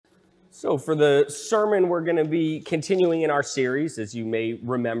So for the sermon, we're going to be continuing in our series. As you may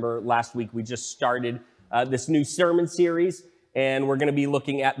remember, last week we just started this new sermon series, and we're going to be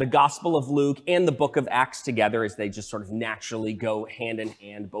looking at the Gospel of Luke and the book of Acts together as they just sort of naturally go hand in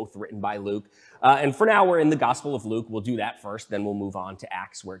hand, both written by Luke. And for now, we're in the Gospel of Luke. We'll do that first, then we'll move on to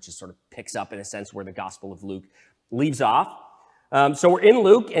Acts, where it just sort of picks up in a sense where the Gospel of Luke leaves off. So we're in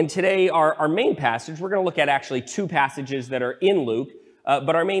Luke, and today our main passage, we're going to look at actually two passages that are in Luke.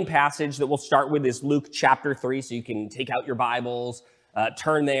 But our main passage that we'll start with is Luke chapter 3, so you can take out your Bibles,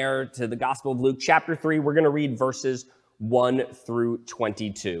 turn there to the Gospel of Luke chapter 3. We're going to read verses 1 through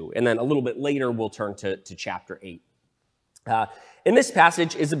 22, and then a little bit later we'll turn to chapter 8. And this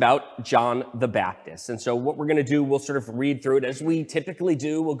passage is about John the Baptist, and so what we're going to do, we'll sort of read through it as we typically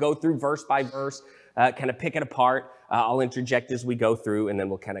do. We'll go through verse by verse, kind of pick it apart. I'll interject as we go through, and then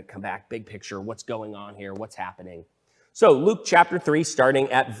we'll kind of come back, big picture, what's going on here, what's happening. So Luke chapter 3,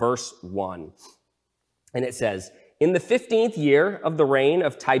 starting at verse 1. And it says, "In the 15th year of the reign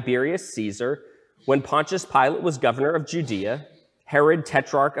of Tiberius Caesar, when Pontius Pilate was governor of Judea, Herod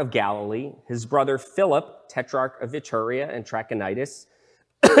tetrarch of Galilee, his brother Philip tetrarch of Iturea and Trachonitis,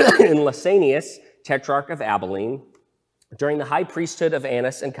 and Lysanias tetrarch of Abilene, during the high priesthood of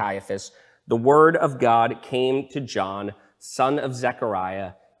Annas and Caiaphas, the word of God came to John, son of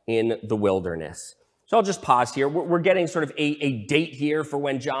Zechariah, in the wilderness." So I'll just pause here. We're getting sort of a date here for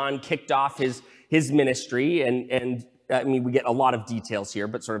when John kicked off his ministry. And I mean, we get a lot of details here,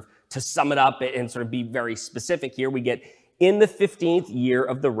 but sort of to sum it up and sort of be very specific here, we get in the 15th year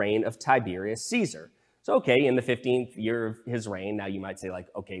of the reign of Tiberius Caesar. So, okay, in the 15th year of his reign. Now you might say like,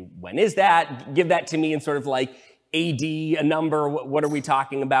 okay, when is that? Give that to me in sort of like AD, a number. What are we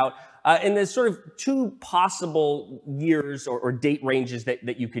talking about? And there's sort of two possible years or date ranges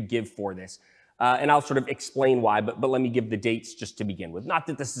that you could give for this. And I'll sort of explain why, but let me give the dates just to begin with. Not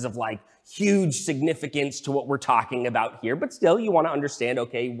that this is of like huge significance to what we're talking about here, but still you want to understand,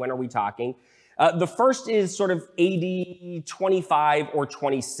 okay, when are we talking? The first is sort of AD 25 or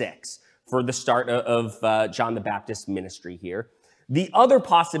 26 for the start of John the Baptist's ministry here. The other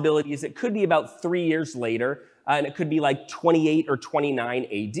possibility is it could be about 3 years later, and it could be like 28 or 29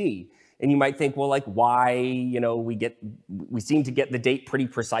 AD. And you might think, well, like, why, we seem to get the date pretty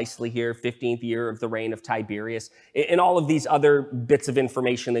precisely here, 15th year of the reign of Tiberius. And all of these other bits of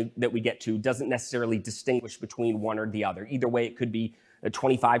information that we get to doesn't necessarily distinguish between one or the other. Either way, it could be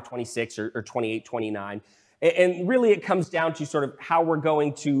 25, 26, or 28, 29. And really, it comes down to sort of how we're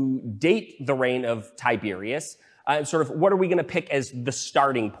going to date the reign of Tiberius, and sort of what are we going to pick as the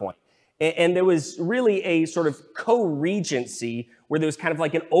starting point. And there was really a sort of co-regency where there was kind of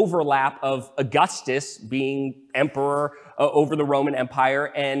like an overlap of Augustus being emperor over the Roman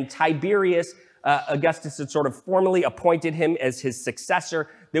Empire, and Tiberius, Augustus had sort of formally appointed him as his successor.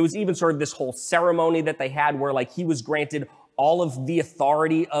 There was even sort of this whole ceremony that they had where like he was granted all of the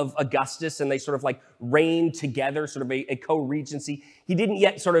authority of Augustus, and they sort of like reigned together, sort of a co-regency.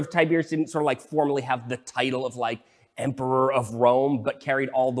 Tiberius didn't sort of like formally have the title of like emperor of Rome, but carried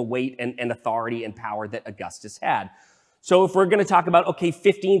all the weight and authority and power that Augustus had. So if we're going to talk about, okay,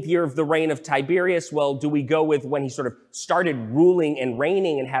 15th year of the reign of Tiberius, well, do we go with when he sort of started ruling and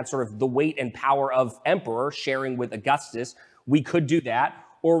reigning and had sort of the weight and power of emperor sharing with Augustus? We could do that.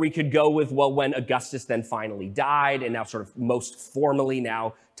 Or we could go with, well, when Augustus then finally died, and now sort of most formally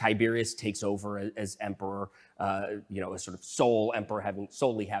now Tiberius takes over as emperor, a sort of sole emperor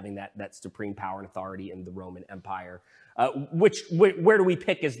solely having that supreme power and authority in the Roman Empire. Where do we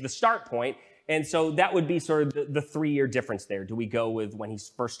pick as the start point? And so that would be sort of the 3-year difference there. Do we go with when he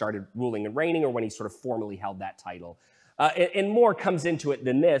first started ruling and reigning, or when he sort of formally held that title? And more comes into it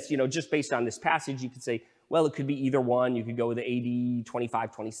than this. Just based on this passage, you could say, well, it could be either one. You could go with the AD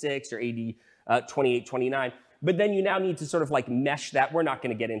 25, 26 or AD 28, 29. But then you now need to sort of like mesh that. We're not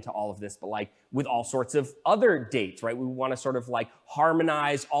going to get into all of this, but like with all sorts of other dates, right? We want to sort of like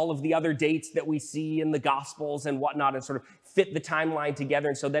harmonize all of the other dates that we see in the Gospels and whatnot and sort of fit the timeline together.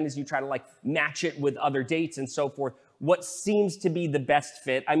 And so then as you try to like match it with other dates and so forth, what seems to be the best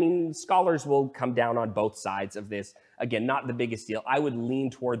fit? I mean, scholars will come down on both sides of this. Again, not the biggest deal. I would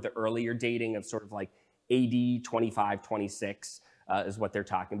lean toward the earlier dating of sort of like AD 25, 26 is what they're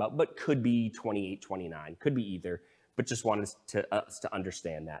talking about, but could be 28, 29, could be either, but just wanted us to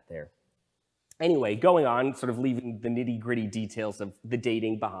understand that there. Anyway, going on, sort of leaving the nitty-gritty details of the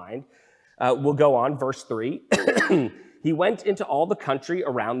dating behind, we'll go on, verse 3. He went into all the country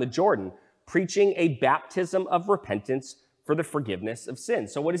around the Jordan, preaching a baptism of repentance for the forgiveness of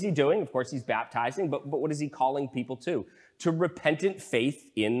sins. So what is he doing? Of course, he's baptizing, but what is he calling people to? To repentant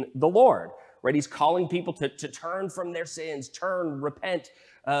faith in the Lord. right? He's calling people to turn from their sins, turn, repent,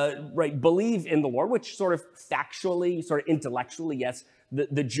 right? Believe in the Lord, which sort of factually, sort of intellectually, yes,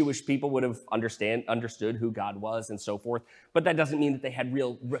 the Jewish people would have understood who God was and so forth. But that doesn't mean that they had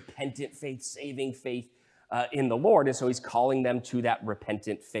real repentant faith, saving faith in the Lord. And so he's calling them to that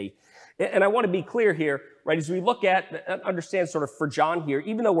repentant faith. And I want to be clear here, right? As we look at, understand sort of for John here,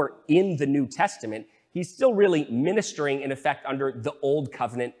 even though we're in the New Testament, he's still really ministering in effect under the old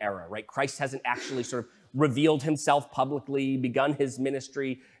covenant era, right? Christ hasn't actually sort of revealed himself publicly, begun his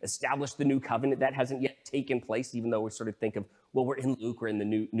ministry, established the new covenant. That hasn't yet taken place, even though we sort of think of, well, we're in Luke, we're in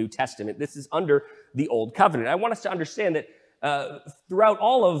the New Testament. This is under the old covenant. I want us to understand that throughout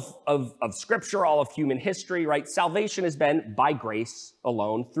all of Scripture, all of human history, right, salvation has been by grace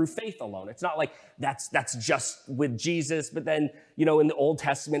alone, through faith alone. It's not like that's just with Jesus, but then, in the Old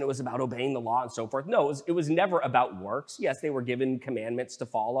Testament, it was about obeying the law and so forth. No, it was never about works. Yes, they were given commandments to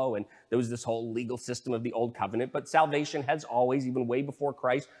follow, and there was this whole legal system of the Old Covenant, but salvation has always, even way before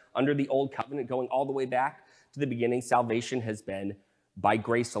Christ, under the Old Covenant, going all the way back to the beginning, salvation has been by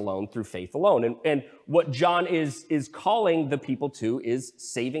grace alone, through faith alone. And what John is calling the people to is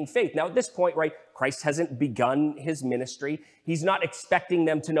saving faith. Now, at this point, right, Christ hasn't begun his ministry. He's not expecting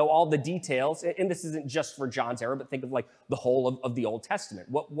them to know all the details. And this isn't just for John's era, but think of like the whole of the Old Testament.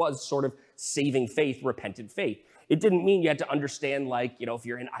 What was sort of saving faith, repentant faith? It didn't mean you had to understand, like, if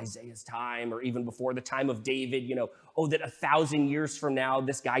you're in Isaiah's time or even before the time of David, that 1,000 years from now,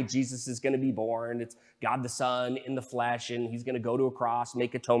 this guy Jesus is going to be born. It's God the Son in the flesh, and he's going to go to a cross,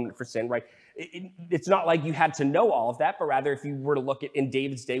 make atonement for sin, right? It's not like you had to know all of that, but rather if you were to look at in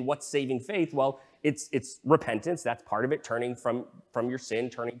David's day, what's saving faith? Well, it's repentance. That's part of it, turning from your sin,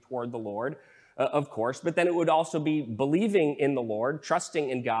 turning toward the Lord, of course. But then it would also be believing in the Lord, trusting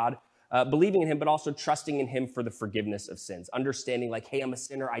in God, believing in him, but also trusting in him for the forgiveness of sins. Understanding like, hey, I'm a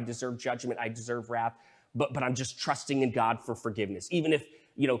sinner. I deserve judgment. I deserve wrath. But I'm just trusting in God for forgiveness. Even if,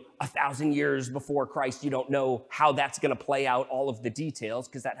 1,000 years before Christ, you don't know how that's going to play out, all of the details,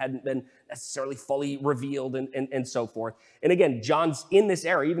 because that hadn't been necessarily fully revealed and so forth. And again, John's in this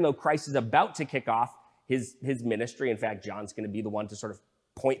era, even though Christ is about to kick off his ministry. In fact, John's going to be the one to sort of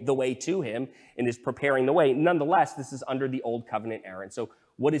point the way to him and is preparing the way. Nonetheless, this is under the old covenant era. And so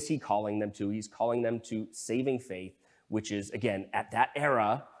what is he calling them to? He's calling them to saving faith, which is, again, at that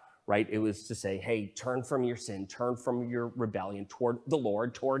era, right? It was to say, hey, turn from your sin, turn from your rebellion toward the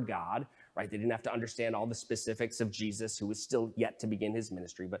Lord, toward God, right? They didn't have to understand all the specifics of Jesus, who was still yet to begin his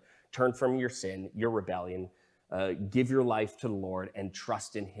ministry, but turn from your sin, your rebellion, give your life to the Lord and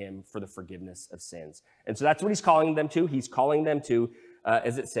trust in him for the forgiveness of sins. And so that's what he's calling them to. He's calling them to,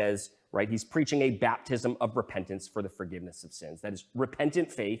 as it says, right? He's preaching a baptism of repentance for the forgiveness of sins. That is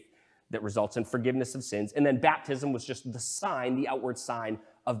repentant faith that results in forgiveness of sins. And then baptism was just the sign, the outward sign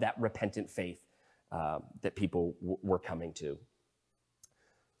of that repentant faith that people were coming to.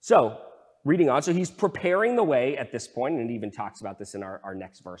 So, reading on, so he's preparing the way at this point, and it even talks about this in our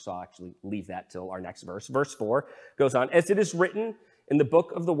next verse. So I'll actually leave that till our next verse. Verse 4 goes on, as it is written in the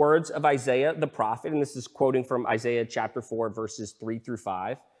book of the words of Isaiah the prophet, and this is quoting from Isaiah chapter 4, verses 3 through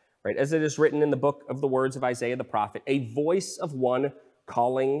 5, right? As it is written in the book of the words of Isaiah the prophet, a voice of one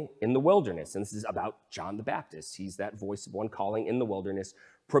calling in the wilderness. And this is about John the Baptist. He's that voice of one calling in the wilderness.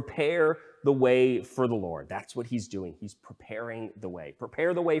 Prepare the way for the Lord. That's what he's doing. He's preparing the way.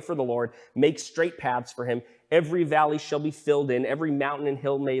 Prepare the way for the Lord. Make straight paths for him. Every valley shall be filled in, every mountain and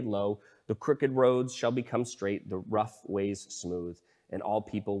hill made low. The crooked roads shall become straight, the rough ways smooth, and all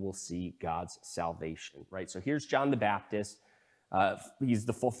people will see God's salvation. Right? So here's John the Baptist. He's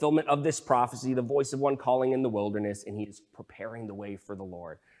the fulfillment of this prophecy, the voice of one calling in the wilderness, and he is preparing the way for the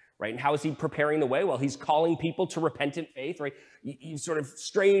Lord, right? And how is he preparing the way? Well, he's calling people to repentant faith, right? You sort of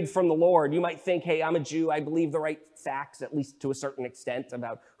strayed from the Lord. You might think, hey, I'm a Jew. I believe the right facts, at least to a certain extent,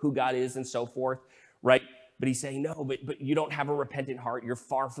 about who God is and so forth, right? But he's saying, no, but you don't have a repentant heart. You're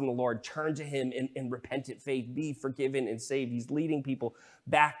far from the Lord. Turn to him in repentant faith. Be forgiven and saved. He's leading people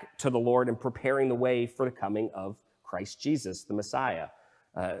back to the Lord and preparing the way for the coming of Christ Jesus, the Messiah,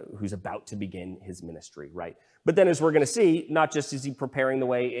 who's about to begin his ministry, right? But then as we're going to see, not just is he preparing the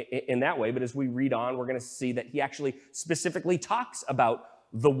way in that way, but as we read on, we're going to see that he actually specifically talks about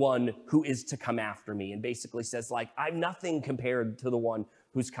the one who is to come after me and basically says, like, I'm nothing compared to the one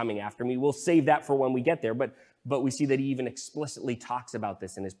who's coming after me. We'll save that for when we get there, but we see that he even explicitly talks about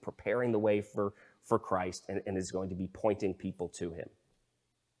this and is preparing the way for Christ and is going to be pointing people to him.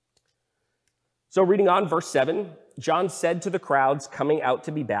 So reading on, verse 7, John said to the crowds coming out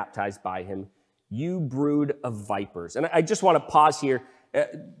to be baptized by him, you brood of vipers. And I just want to pause here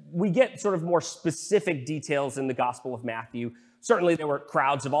We get sort of more specific details in the Gospel of Matthew. Certainly there were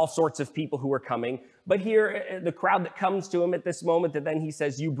crowds of all sorts of people who were coming, but here the crowd that comes to him at this moment that then he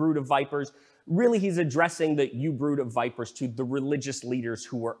says, you brood of vipers, really he's addressing the you brood of vipers to the religious leaders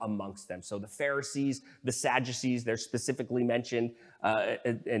who were amongst them. So the Pharisees, the Sadducees, they're specifically mentioned,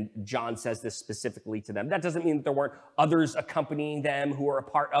 and John says this specifically to them. That doesn't mean that there weren't others accompanying them who are a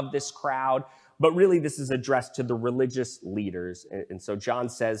part of this crowd, but really this is addressed to the religious leaders. And so John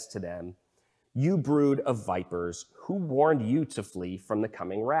says to them, you brood of vipers, who warned you to flee from the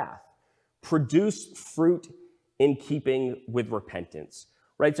coming wrath? Produce fruit in keeping with repentance.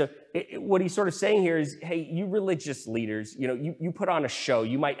 Right? So what he's sort of saying here is, hey, you religious leaders, you put on a show.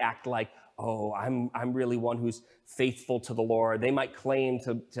 You might act like, oh, I'm really one who's faithful to the Lord. They might claim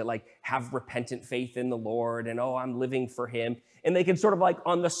to like have repentant faith in the Lord and, oh, I'm living for him. And they can sort of like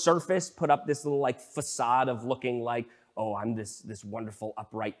on the surface put up this little like facade of looking like, oh, I'm this wonderful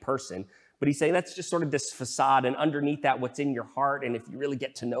upright person. But he's saying that's just sort of this facade, and underneath that, what's in your heart. And if you really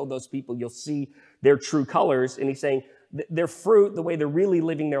get to know those people, you'll see their true colors. And he's saying their fruit, the way they're really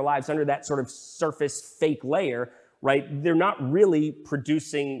living their lives under that sort of surface fake layer, right? They're not really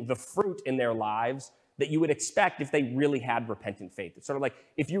producing the fruit in their lives that you would expect if they really had repentant faith. It's sort of like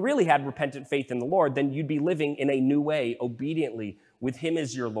if you really had repentant faith in the Lord, then you'd be living in a new way, obediently, with him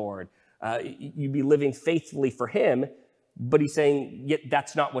as your Lord. You'd be living faithfully for him. But he's saying, yet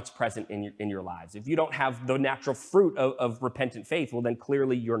that's not what's present in your lives. If you don't have the natural fruit of repentant faith, well, then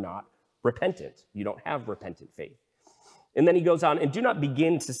clearly you're not repentant. You don't have repentant faith. And then he goes on, and do not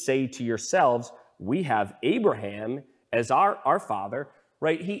begin to say to yourselves, we have Abraham as our father,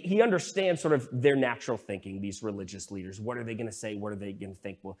 right? He understands sort of their natural thinking, these religious leaders. What are they going to say? What are they going to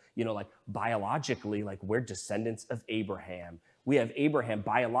think? Well, like biologically, like we're descendants of Abraham. We have Abraham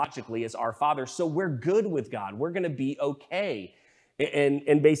biologically as our father, so we're good with God. We're going to be okay.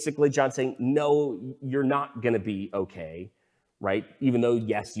 And basically John's saying, no, you're not going to be okay, right? Even though,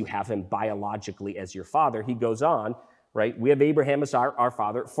 yes, you have him biologically as your father. He goes on, right? We have Abraham as our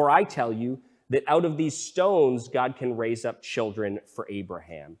father. For I tell you that out of these stones, God can raise up children for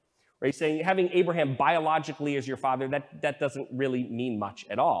Abraham. Right? He's saying having Abraham biologically as your father, that doesn't really mean much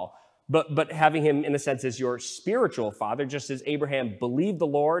at all. But having him, in a sense, as your spiritual father, just as Abraham believed the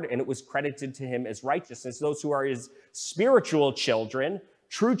Lord and it was credited to him as righteousness, those who are his spiritual children,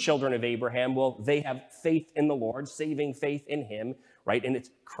 true children of Abraham, well, they have faith in the Lord, saving faith in him, right? And it's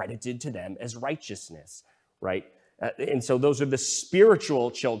credited to them as righteousness, right? And so those are the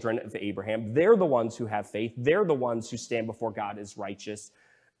spiritual children of Abraham. They're the ones who have faith. They're the ones who stand before God as righteous.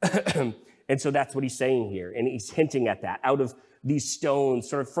 And so that's what he's saying here. And he's hinting at that. Out of these stones,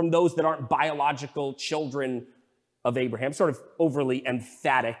 sort of from those that aren't biological children of Abraham, sort of overly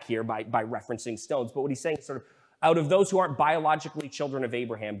emphatic here by referencing stones. But what he's saying is sort of out of those who aren't biologically children of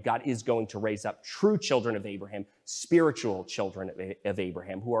Abraham, God is going to raise up true children of Abraham, spiritual children of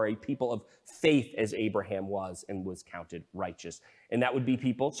Abraham, who are a people of faith as Abraham was and was counted righteous. And that would be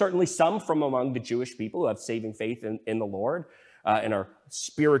people, certainly some from among the Jewish people who have saving faith in the Lord and are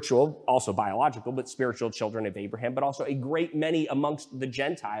spiritual, also biological, but spiritual children of Abraham, but also a great many amongst the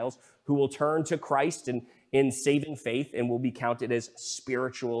Gentiles who will turn to Christ and in saving faith and will be counted as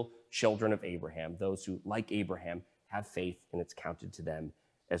spiritual children of Abraham, those who, like Abraham, have faith and it's counted to them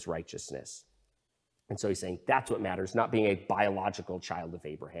as righteousness. And so he's saying that's what matters, not being a biological child of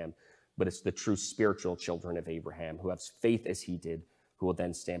Abraham, but it's the true spiritual children of Abraham who have faith as he did, who will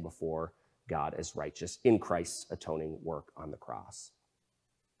then stand before God as righteous in Christ's atoning work on the cross.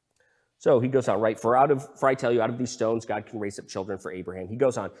 So he goes on, right? For I tell you, out of these stones, God can raise up children for Abraham. He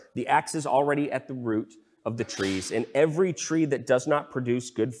goes on, the axe is already at the root of the trees, and every tree that does not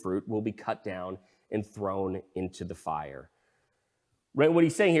produce good fruit will be cut down and thrown into the fire. Right? What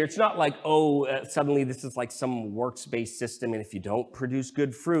he's saying here, it's not like, suddenly this is like some works-based system, and if you don't produce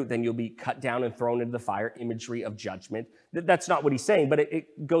good fruit, then you'll be cut down and thrown into the fire, imagery of judgment. That's not what he's saying, but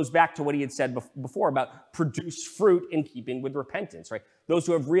it goes back to what he had said before about produce fruit in keeping with repentance, right? Those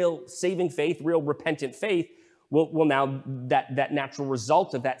who have real saving faith, real repentant faith, will now, that natural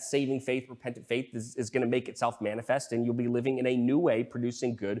result of that saving faith, repentant faith is going to make itself manifest, and you'll be living in a new way,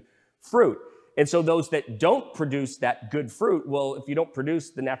 producing good fruit. And so those that don't produce that good fruit, well, if you don't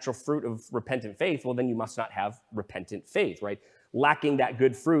produce the natural fruit of repentant faith, well, then you must not have repentant faith, right? Lacking that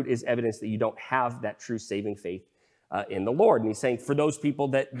good fruit is evidence that you don't have that true saving faith in the Lord. And he's saying for those people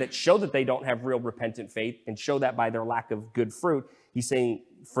that show that they don't have real repentant faith and show that by their lack of good fruit, he's saying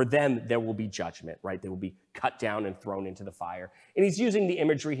for them, there will be judgment, right? They will be cut down and thrown into the fire. And he's using the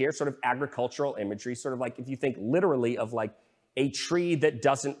imagery here, sort of agricultural imagery, sort of like if you think literally of like a tree that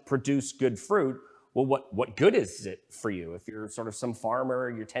doesn't produce good fruit, well, what good is it for you? If you're sort of some farmer,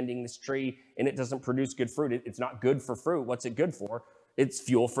 you're tending this tree and it doesn't produce good fruit, it's not good for fruit. What's it good for? It's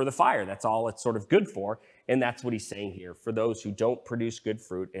fuel for the fire. That's all it's sort of good for. And that's what he's saying here. For those who don't produce good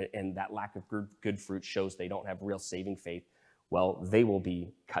fruit, and that lack of good fruit shows they don't have real saving faith, well, they will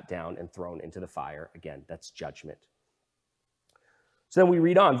be cut down and thrown into the fire. Again, that's judgment. So then we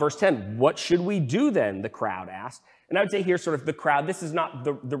read on, verse 10, what should we do then, the crowd asked. And I would say here sort of the crowd, this is not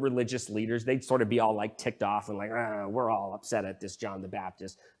the religious leaders. They'd sort of be all like ticked off and like, we're all upset at this John the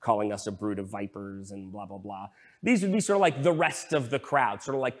Baptist calling us a brood of vipers and blah, blah, blah. These would be sort of like the rest of the crowd,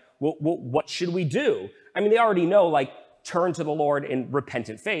 sort of like, well, what should we do? I mean, they already know, like, turn to the Lord in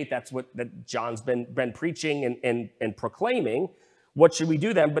repentant faith. That's what that John's been preaching and proclaiming. What should we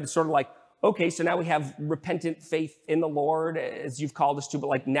do then? But it's sort of like, okay, so now we have repentant faith in the Lord as you've called us to, but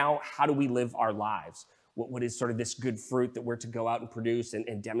like now, how do we live our lives? What is sort of this good fruit that we're to go out and produce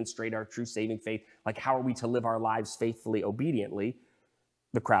and demonstrate our true saving faith? Like, how are we to live our lives faithfully, obediently?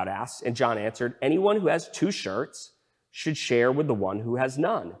 The crowd asked, and John answered, anyone who has 2 shirts should share with the one who has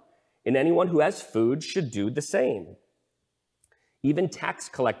none, and anyone who has food should do the same. Even tax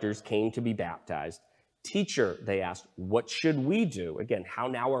collectors came to be baptized. Teacher, they asked, what should we do? Again, how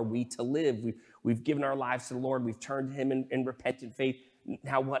now are we to live? We've given our lives to the Lord. We've turned to him in repentant faith.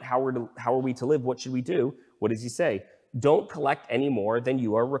 Now what? How are we to live? What should we do? What does he say? Don't collect any more than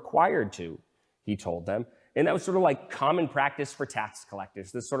you are required to, he told them. And that was sort of like common practice for tax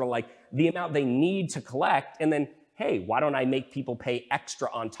collectors. This sort of like the amount they need to collect. And then, hey, why don't I make people pay extra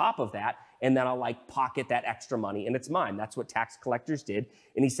on top of that? And then I'll like pocket that extra money and it's mine. That's what tax collectors did.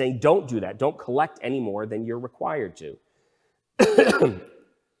 And he's saying, don't do that. Don't collect any more than you're required to. And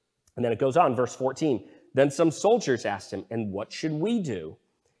then it goes on, verse 14. Then some soldiers asked him, and what should we do?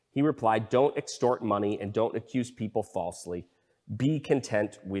 He replied, don't extort money and don't accuse people falsely. Be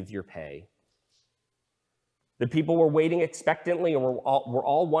content with your pay. The people were waiting expectantly and were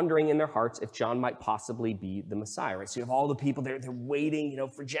all wondering in their hearts if John might possibly be the Messiah, right? So you have all the people, they're waiting,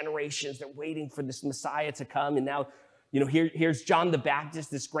 for generations. They're waiting for this Messiah to come. And now, here's John the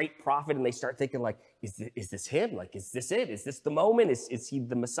Baptist, this great prophet. And they start thinking like, is this him? Like, is this it? Is this the moment? Is he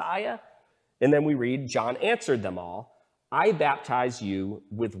the Messiah? And then we read, John answered them all, I baptize you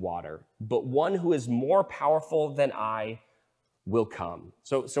with water, but one who is more powerful than I will come.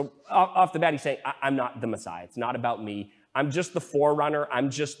 So off the bat, he's saying, I'm not the Messiah. It's not about me. I'm just the forerunner. I'm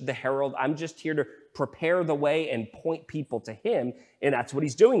just the herald. I'm just here to prepare the way and point people to him. And that's what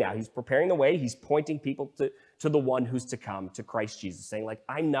he's doing now. He's preparing the way. He's pointing people to the one who's to come, to Christ Jesus, saying like,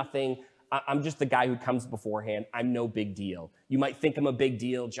 I'm nothing. I'm just the guy who comes beforehand. I'm no big deal. You might think I'm a big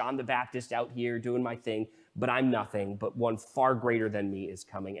deal. John the Baptist out here doing my thing, but I'm nothing. But one far greater than me is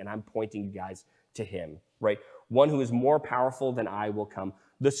coming, and I'm pointing you guys to him, right? One who is more powerful than I will come,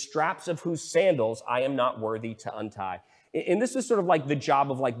 the straps of whose sandals I am not worthy to untie. And this is sort of like the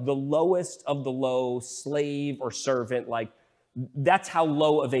job of like the lowest of the low, slave or servant. Like that's how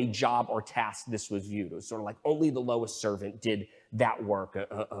low of a job or task this was viewed. It was sort of like only the lowest servant did that work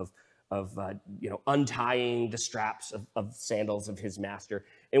of untying the straps of sandals of his master.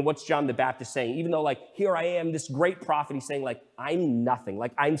 And what's John the Baptist saying? Even though like, here I am, this great prophet, he's saying like, I'm nothing.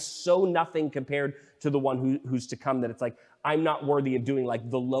 Like I'm so nothing compared to the one who's to come that it's like, I'm not worthy of doing like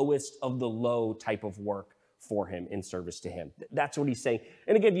the lowest of the low type of work for him in service to him. That's what he's saying.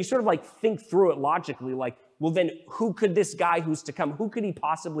 And again, you sort of like think through it logically, like, well, then who could this guy who's to come, who could he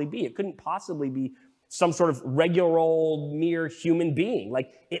possibly be? It couldn't possibly be some sort of regular old mere human being.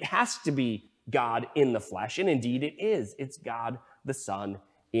 Like it has to be God in the flesh. And indeed it is. It's God the Son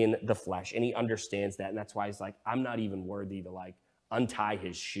in the flesh. And he understands that. And that's why he's like, I'm not even worthy to like untie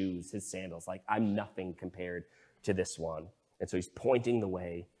his shoes, his sandals. Like I'm nothing compared to this one. And so he's pointing the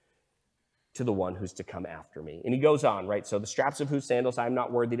way to the one who's to come after me. And he goes on, right? So the straps of whose sandals I'm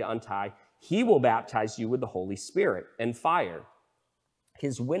not worthy to untie, he will baptize you with the Holy Spirit and fire.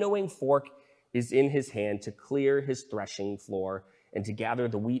 His winnowing fork is in his hand to clear his threshing floor and to gather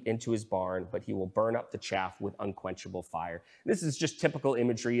the wheat into his barn, but he will burn up the chaff with unquenchable fire. This is just typical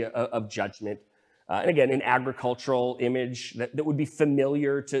imagery of judgment. And again, an agricultural image that would be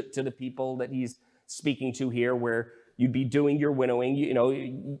familiar to the people that he's speaking to here, where you'd be doing your winnowing.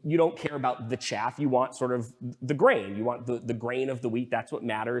 You don't care about the chaff. You want sort of the grain. You want the grain of the wheat. That's what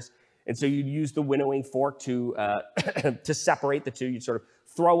matters. And so you'd use the winnowing fork to separate the two. You'd sort of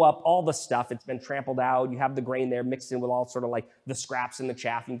throw up all the stuff. It's been trampled out. You have the grain there mixed in with all sort of like the scraps and the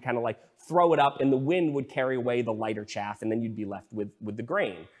chaff, and kind of like throw it up, and the wind would carry away the lighter chaff, and then you'd be left with the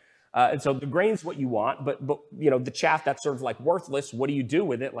grain. And so the grain's what you want, but the chaff that's sort of like worthless, what do you do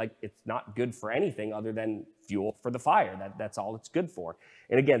with it? Like, it's not good for anything other than fuel for the fire. That's all it's good for.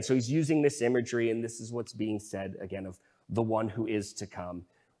 And again, so he's using this imagery, and this is what's being said again of the one who is to come,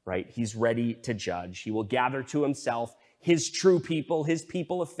 right? He's ready to judge. He will gather to himself his true people, his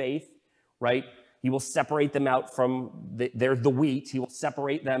people of faith, right? He will separate them out from they're the wheat. He will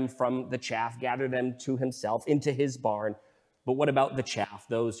separate them from the chaff, gather them to himself into his barn. But what about the chaff?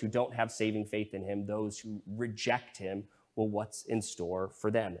 Those who don't have saving faith in him, those who reject him, well, what's in store for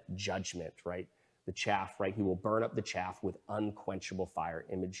them? Judgment, right? The chaff, right? He will burn up the chaff with unquenchable fire,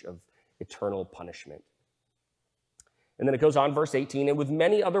 image of eternal punishment. And then it goes on, verse 18, and with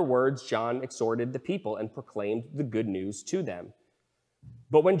many other words, John exhorted the people and proclaimed the good news to them.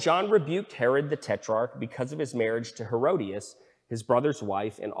 But when John rebuked Herod the Tetrarch because of his marriage to Herodias, his brother's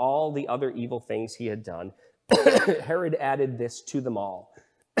wife, and all the other evil things he had done, Herod added this to them all.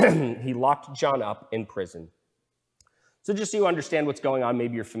 He locked John up in prison. So just so you understand what's going on,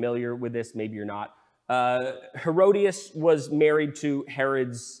 maybe you're familiar with this, maybe you're not. Herodias was married to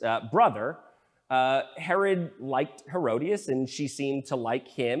Herod's brother. Herod liked Herodias, and she seemed to like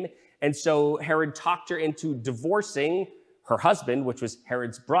him. And so Herod talked her into divorcing her husband, which was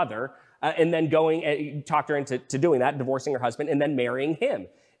Herod's brother, and then talked her into doing that, divorcing her husband, and then marrying him.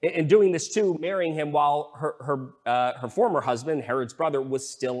 And doing this too, marrying him while her former husband, Herod's brother, was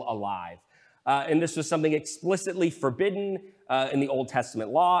still alive. And this was something explicitly forbidden in the Old Testament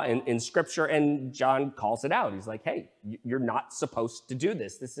law and in Scripture, and John calls it out. He's like, hey, you're not supposed to do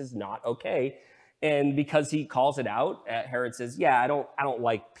this. This is not okay. And because he calls it out, Herod says, yeah, I don't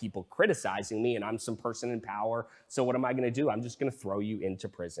like people criticizing me, and I'm some person in power, so what am I going to do? I'm just going to throw you into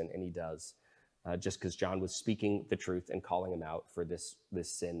prison, and he does. Just because John was speaking the truth and calling him out for this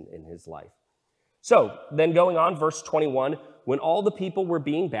sin in his life. So then going on, verse 21, when all the people were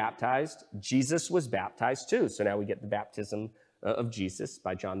being baptized, Jesus was baptized too. So now we get the baptism of Jesus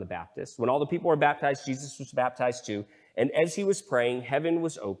by John the Baptist. When all the people were baptized, Jesus was baptized too. And as he was praying, heaven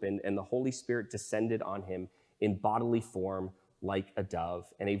was opened and the Holy Spirit descended on him in bodily form like a dove.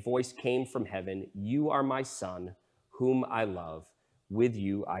 And a voice came from heaven, "You are my son, whom I love. With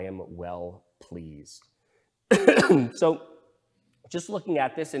you I am well pleased." So just looking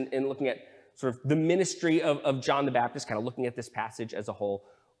at this and looking at sort of the ministry of John the Baptist, kind of looking at this passage as a whole,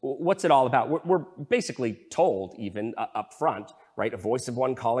 what's it all about? We're basically told even up front, right? A voice of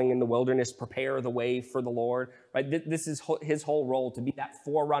one calling in the wilderness, prepare the way for the Lord, right? This is his whole role, to be that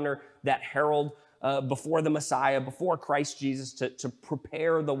forerunner, that herald before the Messiah, before Christ Jesus, to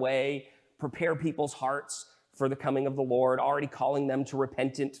prepare the way, prepare people's hearts for the coming of the Lord, already calling them to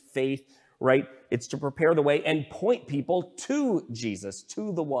repentant faith, right? It's to prepare the way and point people to Jesus,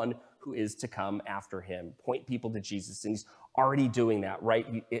 to the one who is to come after him. Point people to Jesus, and he's already doing that,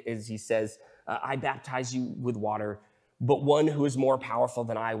 right? As he says, I baptize you with water, but one who is more powerful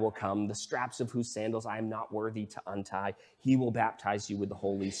than I will come, the straps of whose sandals I am not worthy to untie. He will baptize you with the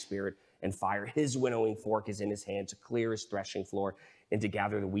Holy Spirit and fire. His winnowing fork is in his hand to clear his threshing floor and to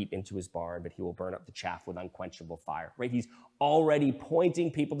gather the wheat into his barn, but he will burn up the chaff with unquenchable fire, right? He's already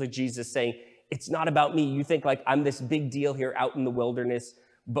pointing people to Jesus, saying, it's not about me. You think like I'm this big deal here out in the wilderness,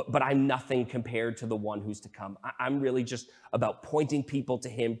 but I'm nothing compared to the one who's to come. I'm really just about pointing people to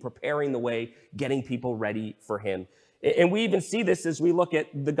him, preparing the way, getting people ready for him. And we even see this as we look at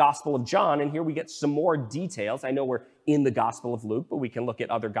the Gospel of John, and here we get some more details. I know we're in the Gospel of Luke, but we can look at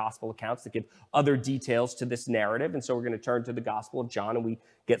other Gospel accounts that give other details to this narrative. And so we're going to turn to the Gospel of John, and we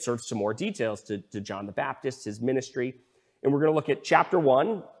get sort of some more details to John the Baptist, his ministry. And we're going to look at chapter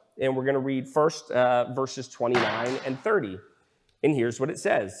 1, and we're going to read first verses 29 and 30. And here's what it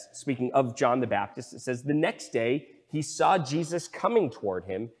says. Speaking of John the Baptist, it says, the next day he saw Jesus coming toward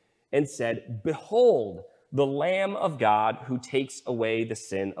him and said, "Behold, the Lamb of God who takes away the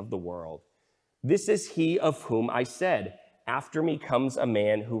sin of the world. This is he of whom I said, after me comes a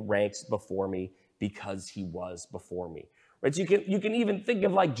man who ranks before me because he was before me." Right? So you can even think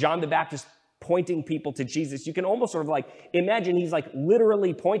of like John the Baptist pointing people to Jesus. You can almost sort of like imagine he's like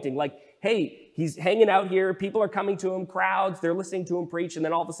literally pointing, like, hey, he's hanging out here. People are coming to him, crowds, they're listening to him preach. And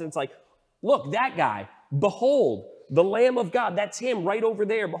then all of a sudden it's like, look, that guy, behold, the Lamb of God, that's him right over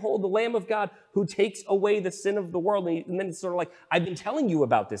there. Behold, the Lamb of God who takes away the sin of the world. And then it's sort of like, I've been telling you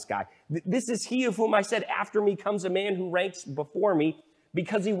about this guy. This is he of whom I said, after me comes a man who ranks before me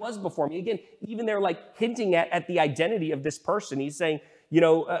because he was before me. Again, even they're like hinting at the identity of this person. He's saying,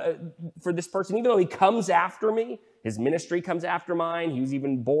 for this person, even though he comes after me, his ministry comes after mine, he was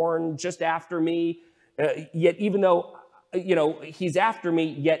even born just after me, yet even though, he's after me,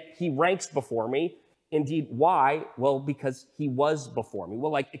 yet he ranks before me. indeed, why? Well, because he was before me.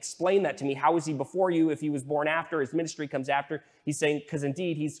 Well, like, explain that to me. How is he before you if he was born after? His ministry comes after. He's saying, because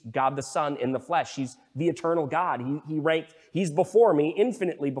indeed, he's God the Son in the flesh. He's the eternal God. He's before me,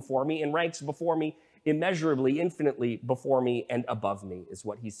 infinitely before me, and ranks before me immeasurably, infinitely before me and above me, is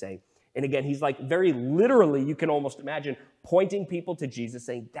what he's saying. And again, he's like very literally, you can almost imagine, pointing people to Jesus,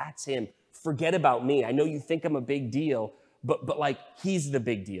 saying, that's him. Forget about me. I know you think I'm a big deal, but like, he's the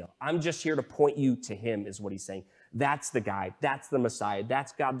big deal. I'm just here to point you to him, is what he's saying. That's the guy. That's the Messiah.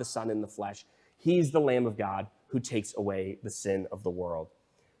 That's God the Son in the flesh. He's the Lamb of God who takes away the sin of the world.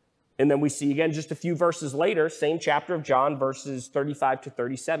 And then we see again, just a few verses later, same chapter of John, verses 35 to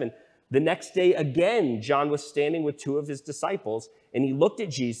 37. The next day again, John was standing with two of his disciples, and he looked at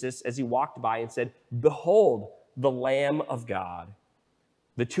Jesus as he walked by and said, behold, the Lamb of God.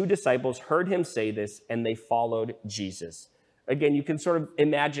 The two disciples heard him say this, and they followed Jesus. Again, you can sort of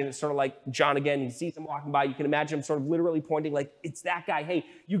imagine, it's sort of like John again, he sees him walking by. You can imagine him sort of literally pointing like, it's that guy. Hey,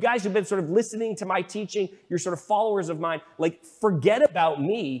 you guys have been sort of listening to my teaching. You're sort of followers of mine. Like, forget about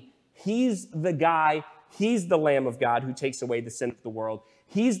me. He's the guy. He's the Lamb of God who takes away the sin of the world.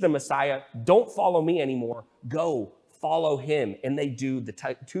 He's the Messiah. Don't follow me anymore. Go follow him. And they do.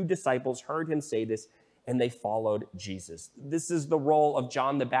 The two disciples heard him say this, and they followed Jesus. This is the role of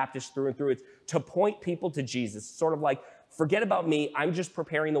John the Baptist through and through. It's to point people to Jesus. Sort of like, forget about me. I'm just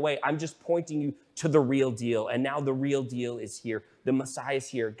preparing the way. I'm just pointing you to the real deal. And now the real deal is here. The Messiah is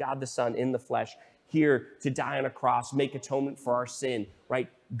here. God the Son in the flesh, here to die on a cross, make atonement for our sin, right?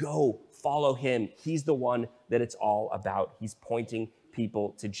 Go follow him. He's the one that it's all about. He's pointing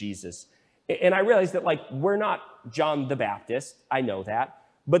people to Jesus. And I realize that, like, we're not John the Baptist. I know that.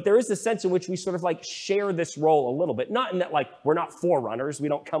 But there is a sense in which we sort of like share this role a little bit. Not in that, like, we're not forerunners. We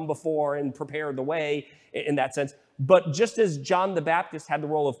don't come before and prepare the way in that sense. But just as John the Baptist had the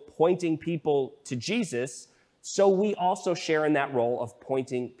role of pointing people to Jesus, so we also share in that role of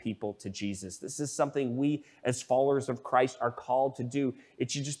pointing people to Jesus. This is something we, as followers of Christ, are called to do. It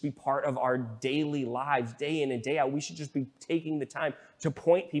should just be part of our daily lives, day in and day out. We should just be taking the time to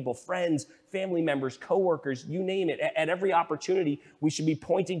point people, friends, family members, coworkers, you name it. At every opportunity, we should be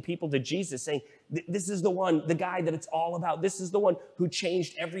pointing people to Jesus, saying, this is the one, the guy that it's all about. This is the one who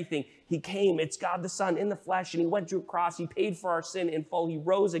changed everything. He came, it's God the Son in the flesh, and he went to a cross. He paid for our sin in full. He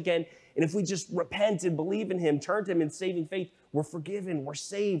rose again. And if we just repent and believe in him, turn to him in saving faith, we're forgiven, we're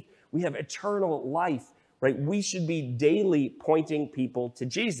saved, we have eternal life, right? We should be daily pointing people to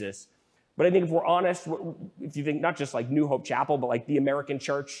Jesus. But I think if we're honest, if you think not just like New Hope Chapel, but like the American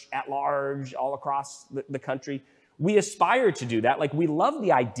church at large, all across the country, we aspire to do that. Like, we love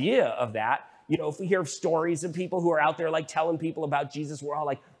the idea of that. You know, if we hear stories of people who are out there like telling people about Jesus, we're all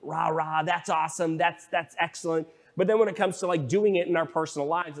like, rah, rah, that's awesome, that's excellent. But then when it comes to like doing it in our personal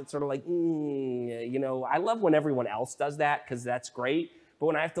lives, it's sort of like, you know, I love when everyone else does that because that's great. But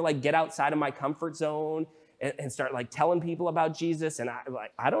when I have to like get outside of my comfort zone and start like telling people about Jesus, and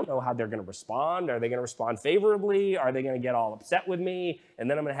I don't know how they're going to respond. Are they going to respond favorably? Are they going to get all upset with me? And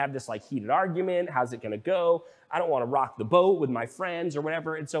then I'm going to have this like heated argument. How's it going to go? I don't want to rock the boat with my friends or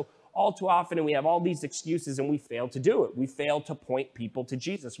whatever. And so all too often, and we have all these excuses and we fail to do it. We fail to point people to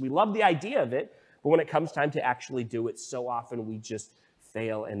Jesus. We love the idea of it, but when it comes time to actually do it, so often we just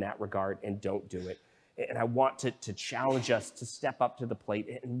fail in that regard and don't do it. And I want to challenge us to step up to the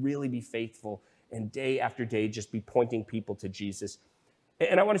plate and really be faithful and day after day just be pointing people to Jesus.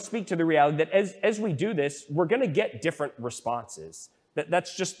 And I want to speak to the reality that as we do this, we're going to get different responses.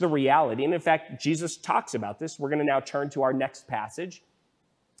 That's just the reality. And in fact, Jesus talks about this. We're going to now turn to our next passage.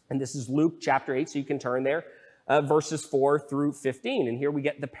 And this is Luke chapter 8, so you can turn there, verses 4 through 15. And here we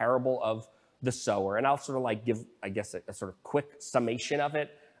get the parable of the sower. And I'll sort of like give, I guess, a sort of quick summation of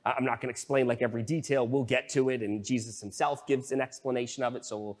it. I'm not going to explain like every detail. We'll get to it, and Jesus himself gives an explanation of it,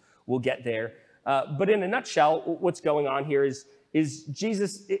 so we'll get there. But in a nutshell, what's going on here is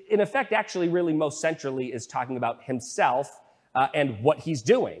Jesus, in effect, actually really most centrally is talking about himself and what he's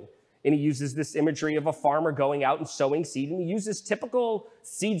doing. And he uses this imagery of a farmer going out and sowing seed. And he uses typical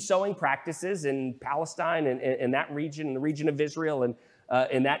seed sowing practices in Palestine and in that region, in the region of Israel, and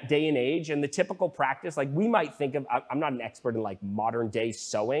in that day and age. And the typical practice, like we might think of, I'm not an expert in like modern day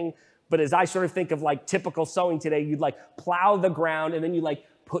sowing, but as I sort of think of like typical sowing today, you'd like plow the ground and then you like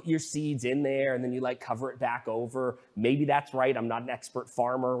put your seeds in there and then you like cover it back over. Maybe that's right. I'm not an expert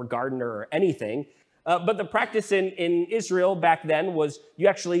farmer or gardener or anything. But the practice in Israel back then was you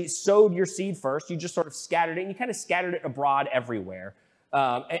actually sowed your seed first. You just sort of scattered it, and you kind of scattered it abroad everywhere.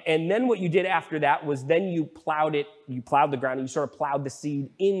 And then what you did after that was then you plowed the ground, and you sort of plowed the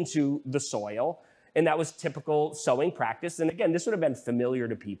seed into the soil. And that was typical sowing practice. And again, this would have been familiar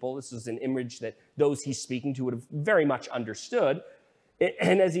to people. This is an image that those he's speaking to would have very much understood.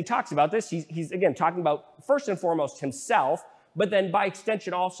 And as he talks about this, he's again talking about first and foremost himself, but then by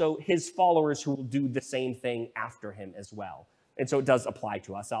extension also his followers who will do the same thing after him as well. And so it does apply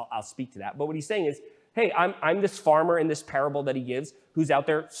to us. I'll speak to that. But what he's saying is, hey, I'm this farmer in this parable that he gives who's out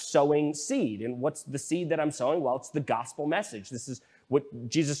there sowing seed. And what's the seed that I'm sowing? Well, it's the gospel message. This is what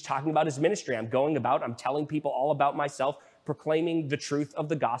Jesus is talking about his ministry. I'm going about, I'm telling people all about myself, proclaiming the truth of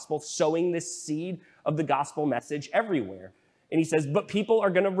the gospel, sowing this seed of the gospel message everywhere. And he says, but people are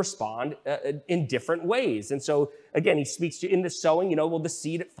going to respond in different ways. And so, again, he speaks to in the sowing, well, the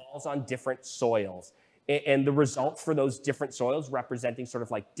seed, it falls on different soils. And the result for those different soils representing sort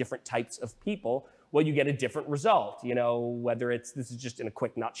of like different types of people, well, you get a different result, whether this is just in a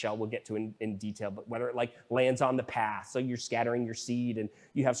quick nutshell, we'll get to in detail, but whether it like lands on the path, so you're scattering your seed and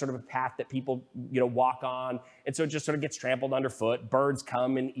you have sort of a path that people, walk on. And so it just sort of gets trampled underfoot, birds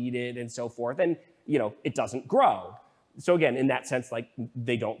come and eat it and so forth. And, it doesn't grow. So again, in that sense, like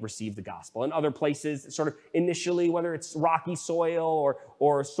they don't receive the gospel. In other places, sort of initially, whether it's rocky soil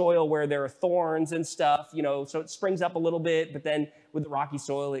or soil where there are thorns and stuff, so it springs up a little bit, but then with the rocky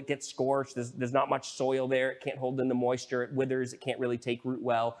soil, it gets scorched. There's not much soil there. It can't hold in the moisture. It withers. It can't really take root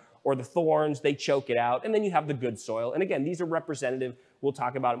well. Or the thorns, they choke it out. And then you have the good soil. And again, these are representative. We'll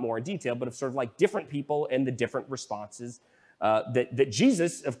talk about it more in detail, but of sort of like different people and the different responses that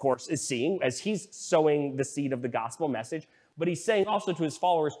Jesus, of course, is seeing as he's sowing the seed of the gospel message. But he's saying also to his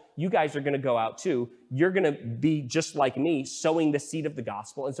followers, you guys are going to go out too. You're going to be just like me, sowing the seed of the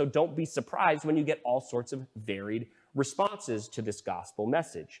gospel. And so don't be surprised when you get all sorts of varied responses to this gospel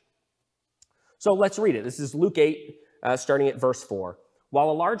message. So let's read it. This is Luke 8, starting at verse 4.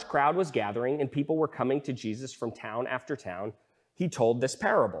 While a large crowd was gathering and people were coming to Jesus from town after town, he told this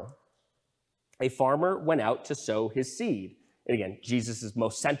parable. A farmer went out to sow his seed. And again, Jesus is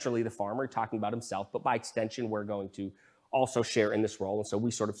most centrally the farmer, talking about himself, but by extension, we're going to also share in this role. And so we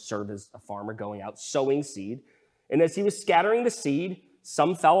sort of serve as a farmer going out, sowing seed. And as he was scattering the seed,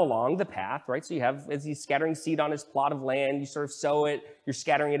 some fell along the path, right? So you have, as he's scattering seed on his plot of land, you sort of sow it, you're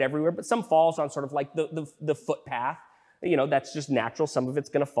scattering it everywhere, but some falls on sort of like the footpath. That's just natural. Some of it's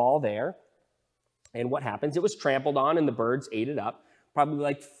going to fall there. And what happens? It was trampled on and the birds ate it up. Probably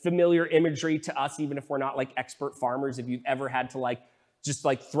like familiar imagery to us, even if we're not like expert farmers. If you've ever had to just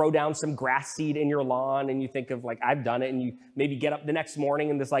throw down some grass seed in your lawn and you think of I've done it, and you maybe get up the next morning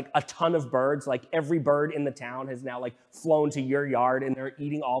and there's a ton of birds, every bird in the town has now flown to your yard and they're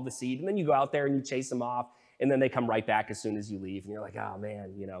eating all the seed. And then you go out there and you chase them off and then they come right back as soon as you leave. And you're like, oh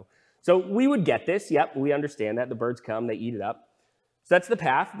man, So we would get this. Yep, we understand that. The birds come, they eat it up. So that's the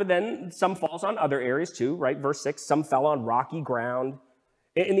path, but then some falls on other areas too, right? Verse 6, some fell on rocky ground.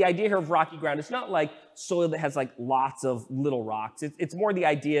 And the idea here of rocky ground, it's not like soil that has lots of little rocks. It's more the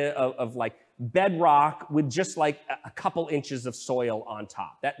idea of bedrock with just a couple inches of soil on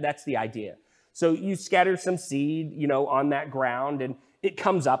top. That's the idea. So you scatter some seed, on that ground, and it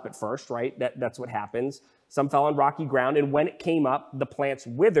comes up at first, right? That's what happens. Some fell on rocky ground, and when it came up, the plants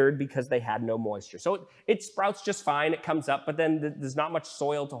withered because they had no moisture. So it sprouts just fine, it comes up, but then there's not much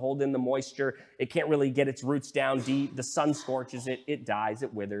soil to hold in the moisture. It can't really get its roots down deep. The sun scorches it, it dies,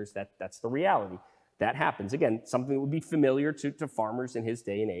 it withers. That's the reality. That happens. Again, something that would be familiar to farmers in his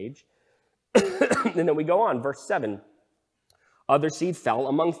day and age. And then we go on, verse 7. Other seed fell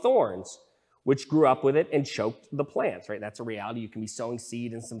among thorns, which grew up with it and choked the plants, right? That's a reality. You can be sowing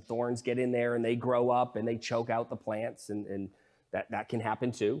seed and some thorns get in there and they grow up and they choke out the plants, and that can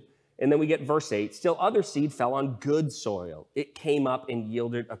happen too. And then we get verse 8. Still other seed fell on good soil. It came up and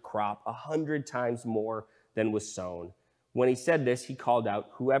yielded a crop 100 times more than was sown. When he said this, he called out,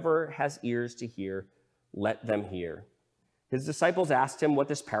 whoever has ears to hear, let them hear. His disciples asked him what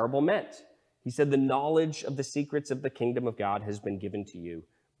this parable meant. He said, the knowledge of the secrets of the kingdom of God has been given to you.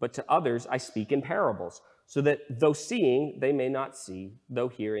 But to others I speak in parables, so that though seeing, they may not see, though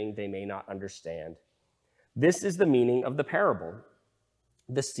hearing, they may not understand. This is the meaning of the parable.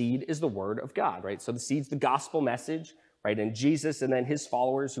 The seed is the word of God, right? So the seed's the gospel message, right? And Jesus and then his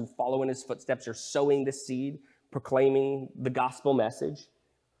followers who follow in his footsteps are sowing the seed, proclaiming the gospel message.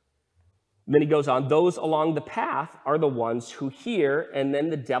 And then he goes on, those along the path are the ones who hear, and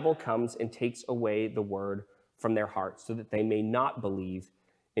then the devil comes and takes away the word from their hearts so that they may not believe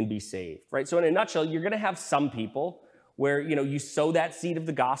and be saved, right? So in a nutshell, you're going to have some people where, you sow that seed of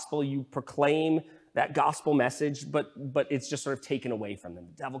the gospel, you proclaim that gospel message, but it's just sort of taken away from them.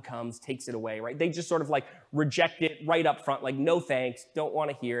 The devil comes, takes it away, right? They just sort of reject it right up front, no thanks, don't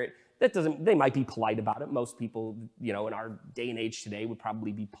want to hear it. They might be polite about it. Most people, in our day and age today would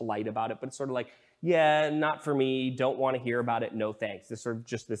probably be polite about it, but it's sort of yeah, not for me, don't want to hear about it, no thanks. This sort of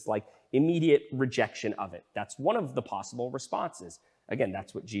just this like immediate rejection of it. That's one of the possible responses. Again,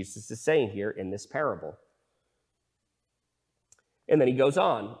 that's what Jesus is saying here in this parable. And then he goes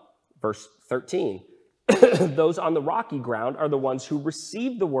on, verse 13. Those on the rocky ground are the ones who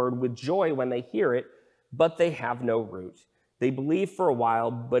receive the word with joy when they hear it, but they have no root. They believe for a while,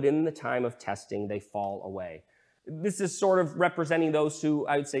 but in the time of testing, they fall away. This is sort of representing those who,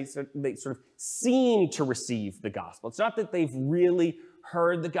 I would say, they sort of seem to receive the gospel. It's not that they've really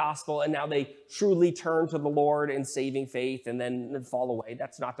heard the gospel and now they truly turn to the Lord in saving faith and then fall away.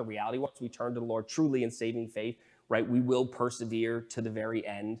 That's not the reality. Once we turn to the Lord truly in saving faith, right, we will persevere to the very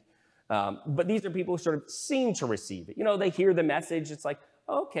end. But these are people who sort of seem to receive it. They hear the message. It's like,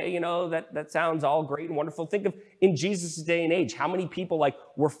 okay, that sounds all great and wonderful. Think of in Jesus' day and age, how many people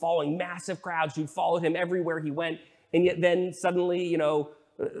were following massive crowds who followed him everywhere he went. And yet then suddenly,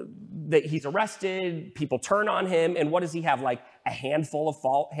 that he's arrested, people turn on him. And what does he have? Like a handful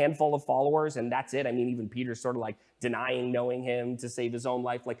of followers. And that's it. I mean, even Peter's sort of like denying knowing him to save his own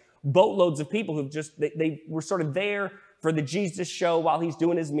life. Like boatloads of people who've they were sort of there for the Jesus show while he's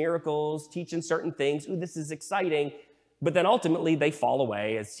doing his miracles, teaching certain things. Ooh, this is exciting. But then ultimately they fall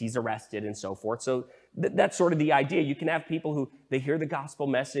away as he's arrested and so forth. So that's sort of the idea. You can have people who they hear the gospel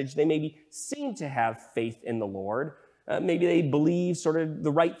message. They maybe seem to have faith in the Lord. Maybe they believe sort of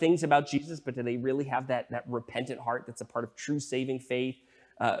the right things about Jesus, but do they really have that repentant heart that's a part of true saving faith?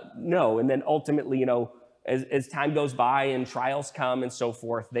 No. And then ultimately, as time goes by and trials come and so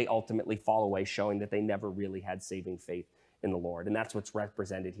forth, they ultimately fall away, showing that they never really had saving faith in the Lord. And that's what's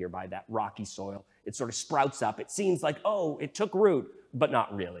represented here by that rocky soil. It sort of sprouts up. It seems like, oh, it took root, but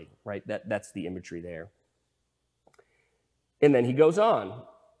not really, right? That's the imagery there. And then he goes on.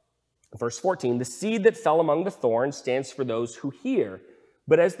 Verse 14, the seed that fell among the thorns stands for those who hear,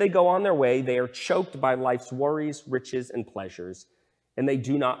 but as they go on their way, they are choked by life's worries, riches, and pleasures, and they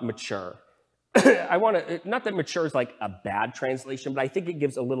do not mature. Not that mature is like a bad translation, but I think it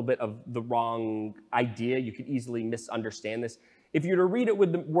gives a little bit of the wrong idea. You could easily misunderstand this. If you were to read it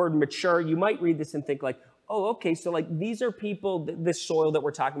with the word mature, you might read this and think like, oh, okay, so like these are people, this soil that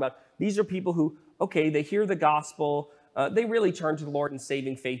we're talking about, these are people who, okay, they hear the gospel, they really turn to the Lord in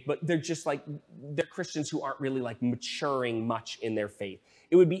saving faith, but they're just like, they're Christians who aren't really like maturing much in their faith.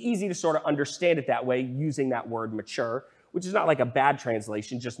 It would be easy to sort of understand it that way using that word mature, which is not like a bad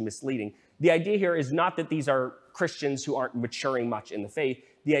translation, just misleading. The idea here is not that these are Christians who aren't maturing much in the faith.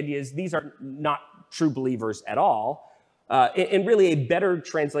 The idea is these are not true believers at all. And really a better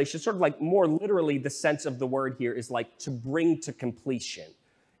translation, sort of like more literally the sense of the word here is like to bring to completion.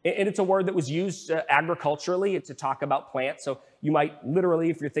 And it's a word that was used agriculturally to talk about plants. So you might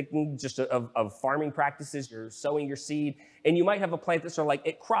literally, if you're thinking just of farming practices, you're sowing your seed, and you might have a plant that's sort of like,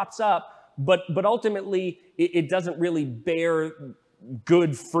 it crops up, but ultimately it doesn't really bear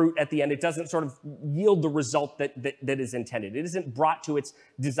good fruit at the end. It doesn't sort of yield the result that is intended. It isn't brought to its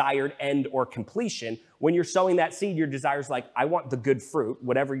desired end or completion. When you're sowing that seed, your desire is like, I want the good fruit,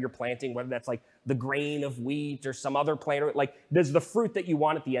 whatever you're planting, whether that's like the grain of wheat or some other plant, or like there's the fruit that you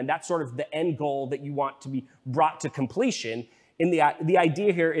want at the end. That's sort of the end goal that you want to be brought to completion. And the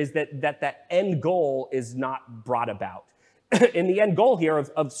idea here is that end goal is not brought about. And the end goal here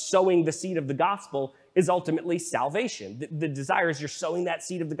of sowing the seed of the gospel is ultimately salvation. The desire is you're sowing that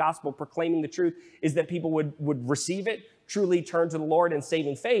seed of the gospel, proclaiming the truth, is that people would receive it, truly turn to the Lord in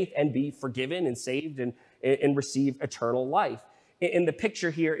saving faith, and be forgiven and saved and receive eternal life. And the picture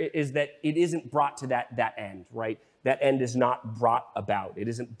here is that it isn't brought to that end, right? That end is not brought about. It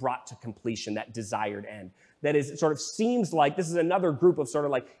isn't brought to completion, that desired end. That is, it sort of seems like, this is another group of sort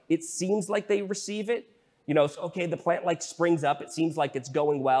of like, it seems like they receive it. So, okay, the plant like springs up. It seems like it's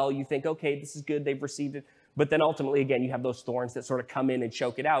going well. You think, okay, this is good. They've received it. But then ultimately, again, you have those thorns that sort of come in and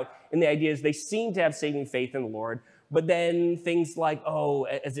choke it out. And the idea is they seem to have saving faith in the Lord. But then things like,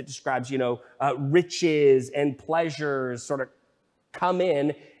 as it describes, riches and pleasures sort of come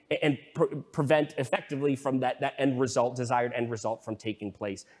in and prevent effectively from that end result, desired end result from taking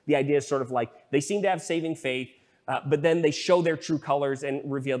place. The idea is sort of like they seem to have saving faith, but then they show their true colors and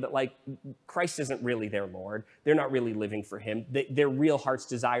reveal that like Christ isn't really their Lord. They're not really living for him. Their real heart's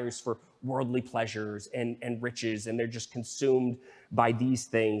desires for worldly pleasures and riches, and they're just consumed by these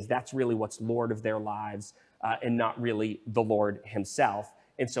things. That's really what's Lord of their lives, and not really the Lord himself.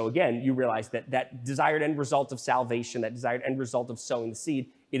 And so again, you realize that desired end result of salvation, that desired end result of sowing the seed,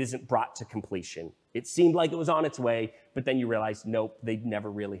 it isn't brought to completion. It seemed like it was on its way, but then you realize, nope, they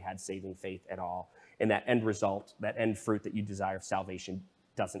never really had saving faith at all. And that end result, that end fruit that you desire of salvation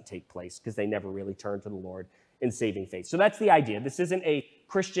doesn't take place because they never really turned to the Lord in saving faith. So that's the idea. This isn't a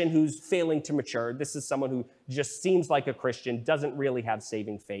Christian who's failing to mature. This is someone who just seems like a Christian, doesn't really have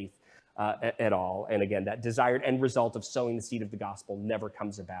saving faith at all. And again, that desired end result of sowing the seed of the gospel never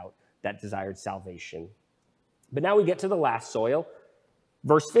comes about, that desired salvation. But now we get to the last soil.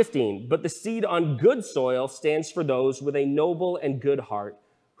 Verse 15, but the seed on good soil stands for those with a noble and good heart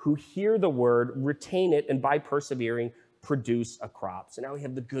who hear the word, retain it, and by persevering, produce a crop. So now we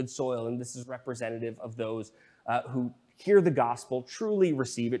have the good soil, and this is representative of those who hear the gospel, truly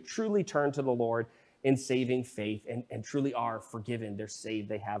receive it, truly turn to the Lord in saving faith, and truly are forgiven. They're saved.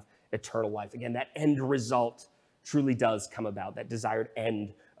 They have eternal life. Again, that end result truly does come about. That desired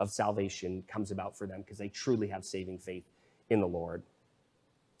end of salvation comes about for them because they truly have saving faith in the Lord.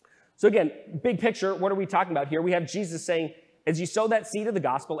 So again, big picture, what are we talking about here? We have Jesus saying, as you sow that seed of the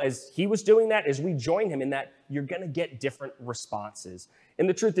gospel, as he was doing that, as we join him in that, you're going to get different responses. And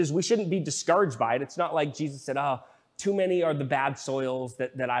the truth is, we shouldn't be discouraged by it. It's not like Jesus said, too many are the bad soils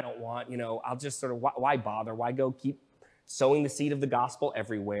that I don't want. I'll just sort of, why bother? Why go keep sowing the seed of the gospel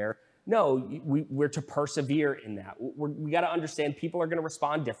everywhere? No, we're to persevere in that. We got to understand people are going to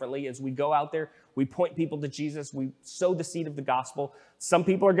respond differently. As we go out there, we point people to Jesus. We sow the seed of the gospel. Some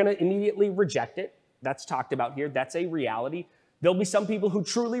people are going to immediately reject it. That's talked about here. That's a reality. There'll be some people who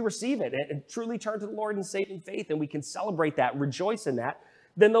truly receive it and truly turn to the Lord in saving faith, and we can celebrate that, rejoice in that.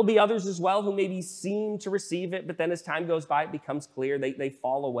 Then there'll be others as well who maybe seem to receive it, but then as time goes by, it becomes clear they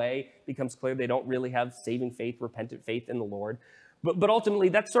fall away, it becomes clear they don't really have saving faith, repentant faith in the Lord. But ultimately,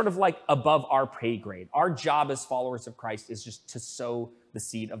 that's sort of like above our pay grade. Our job as followers of Christ is just to sow the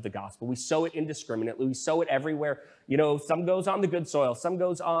seed of the gospel. We sow it indiscriminately. We sow it everywhere. Some goes on the good soil, some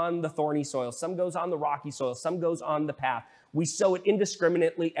goes on the thorny soil, some goes on the rocky soil, some goes on the path. We sow it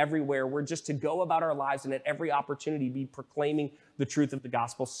indiscriminately everywhere. We're just to go about our lives and at every opportunity be proclaiming the truth of the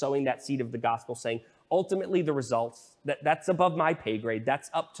gospel, sowing that seed of the gospel, saying, ultimately the results, that's above my pay grade. That's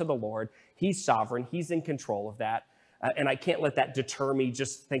up to the Lord. He's sovereign. He's in control of that. And I can't let that deter me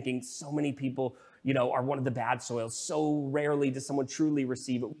just thinking so many people, are one of the bad soils. So rarely does someone truly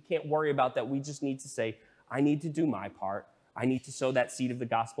receive it. We can't worry about that. We just need to say, I need to do my part. I need to sow that seed of the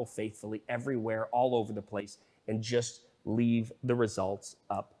gospel faithfully everywhere, all over the place, and just leave the results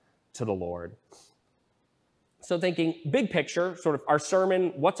up to the Lord. So thinking big picture, sort of our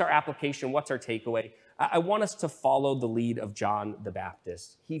sermon, what's our application? What's our takeaway? I want us to follow the lead of John the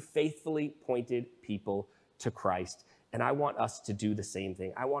Baptist. He faithfully pointed people to Christ. And I want us to do the same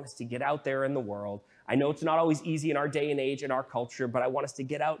thing. I want us to get out there in the world. I know it's not always easy in our day and age, in our culture, but I want us to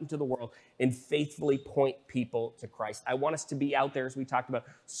get out into the world and faithfully point people to Christ. I want us to be out there, as we talked about,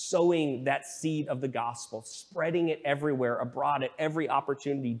 sowing that seed of the gospel, spreading it everywhere, abroad at every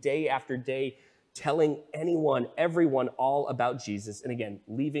opportunity, day after day, telling anyone, everyone, all about Jesus. And again,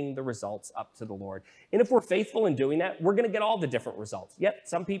 leaving the results up to the Lord. And if we're faithful in doing that, we're going to get all the different results. Yep,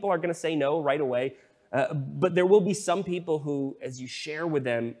 some people are going to say no right away. But there will be some people who, as you share with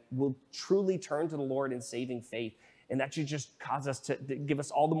them, will truly turn to the Lord in saving faith. And that should just cause us to give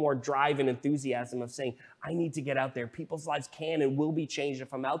us all the more drive and enthusiasm of saying, I need to get out there. People's lives can and will be changed.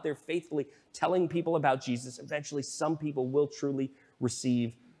 If I'm out there faithfully telling people about Jesus, eventually some people will truly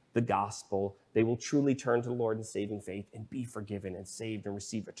receive the gospel. They will truly turn to the Lord in saving faith and be forgiven and saved and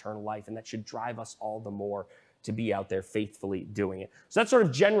receive eternal life. And that should drive us all the more to be out there faithfully doing it. So that's sort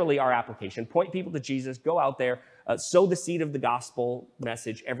of generally our application. Point people to Jesus, go out there, sow the seed of the gospel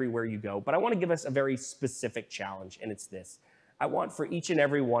message everywhere you go. But I want to give us a very specific challenge, and it's this. I want for each and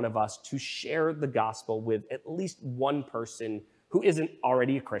every one of us to share the gospel with at least one person who isn't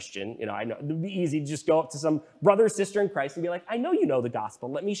already a Christian. I know it would be easy to just go up to some brother or sister in Christ and be like, I know you know the gospel.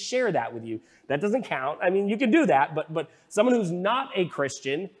 Let me share that with you. That doesn't count. I mean, you can do that, but someone who's not a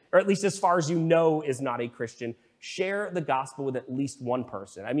Christian, or at least as far as you know is not a Christian, share the gospel with at least one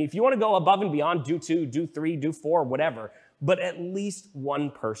person. I mean, if you want to go above and beyond, do 2, do 3, do 4, whatever, but at least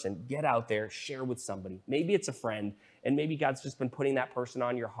one person. Get out there, share with somebody. Maybe it's a friend, and maybe God's just been putting that person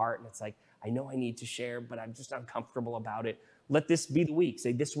on your heart, and it's like, I know I need to share, but I'm just uncomfortable about it. Let this be the week.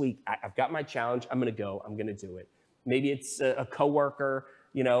 Say, this week, I've got my challenge. I'm going to go. I'm going to do it. Maybe it's a coworker,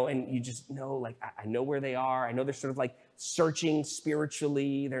 and you just know, like, I know where they are. I know they're sort of like searching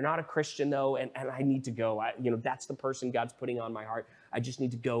spiritually. They're not a Christian, though, and I need to go. That's the person God's putting on my heart. I just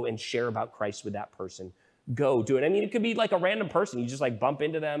need to go and share about Christ with that person. Go do it. I mean, it could be like a random person. You just like bump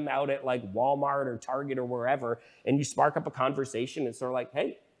into them out at like Walmart or Target or wherever, and you spark up a conversation. It's sort of like,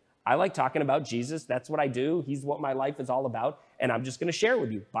 hey, I like talking about Jesus. That's what I do. He's what my life is all about. And I'm just going to share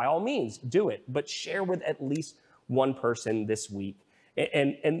with you. By all means, do it. But share with at least one person this week.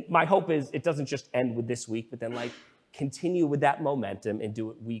 And my hope is it doesn't just end with this week, but then like continue with that momentum and do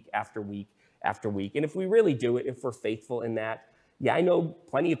it week after week after week. And if we really do it, if we're faithful in that, yeah, I know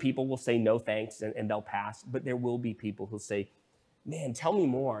plenty of people will say no thanks and they'll pass, but there will be people who'll say, man, tell me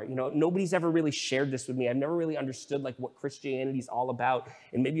more. Nobody's ever really shared this with me. I've never really understood like what Christianity is all about.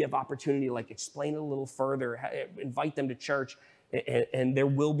 And maybe you have opportunity to like explain it a little further, invite them to church. And there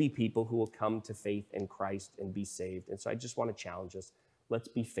will be people who will come to faith in Christ and be saved. And so I just want to challenge us. Let's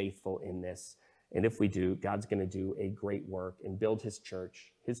be faithful in this. And if we do, God's going to do a great work and build his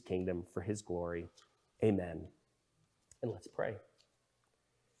church, his kingdom for his glory. Amen. And let's pray.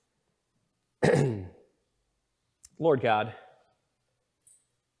 Lord God,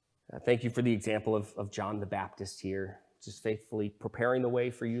 thank you for the example of John the Baptist here, just faithfully preparing the way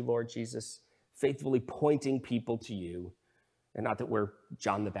for you, Lord Jesus, faithfully pointing people to you. And not that we're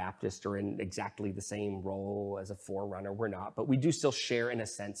John the Baptist or in exactly the same role as a forerunner, we're not, but we do still share in a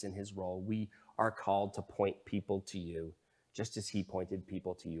sense in his role. We are called to point people to you, just as he pointed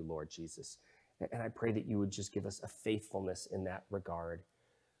people to you, Lord Jesus. And I pray that you would just give us a faithfulness in that regard.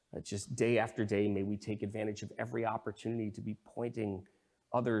 Just day after day, may we take advantage of every opportunity to be pointing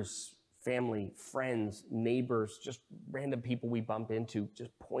others, family, friends, neighbors, just random people we bump into,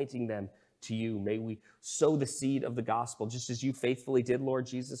 just pointing them to you. May we sow the seed of the gospel, just as you faithfully did, Lord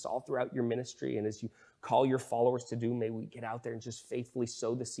Jesus, all throughout your ministry. And as you call your followers to do, may we get out there and just faithfully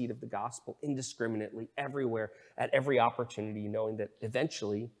sow the seed of the gospel indiscriminately, everywhere, at every opportunity, knowing that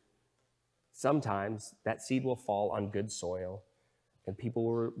eventually, sometimes, that seed will fall on good soil and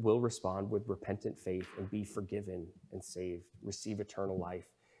people will respond with repentant faith and be forgiven and saved, receive eternal life.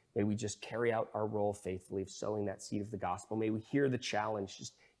 May we just carry out our role faithfully of sowing that seed of the gospel. May we hear the challenge,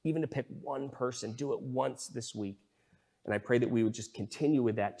 just even to pick one person, do it once this week. And I pray that we would just continue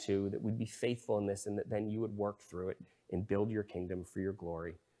with that too, that we'd be faithful in this and that then you would work through it and build your kingdom for your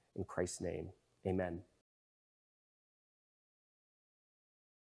glory. In Christ's name, amen.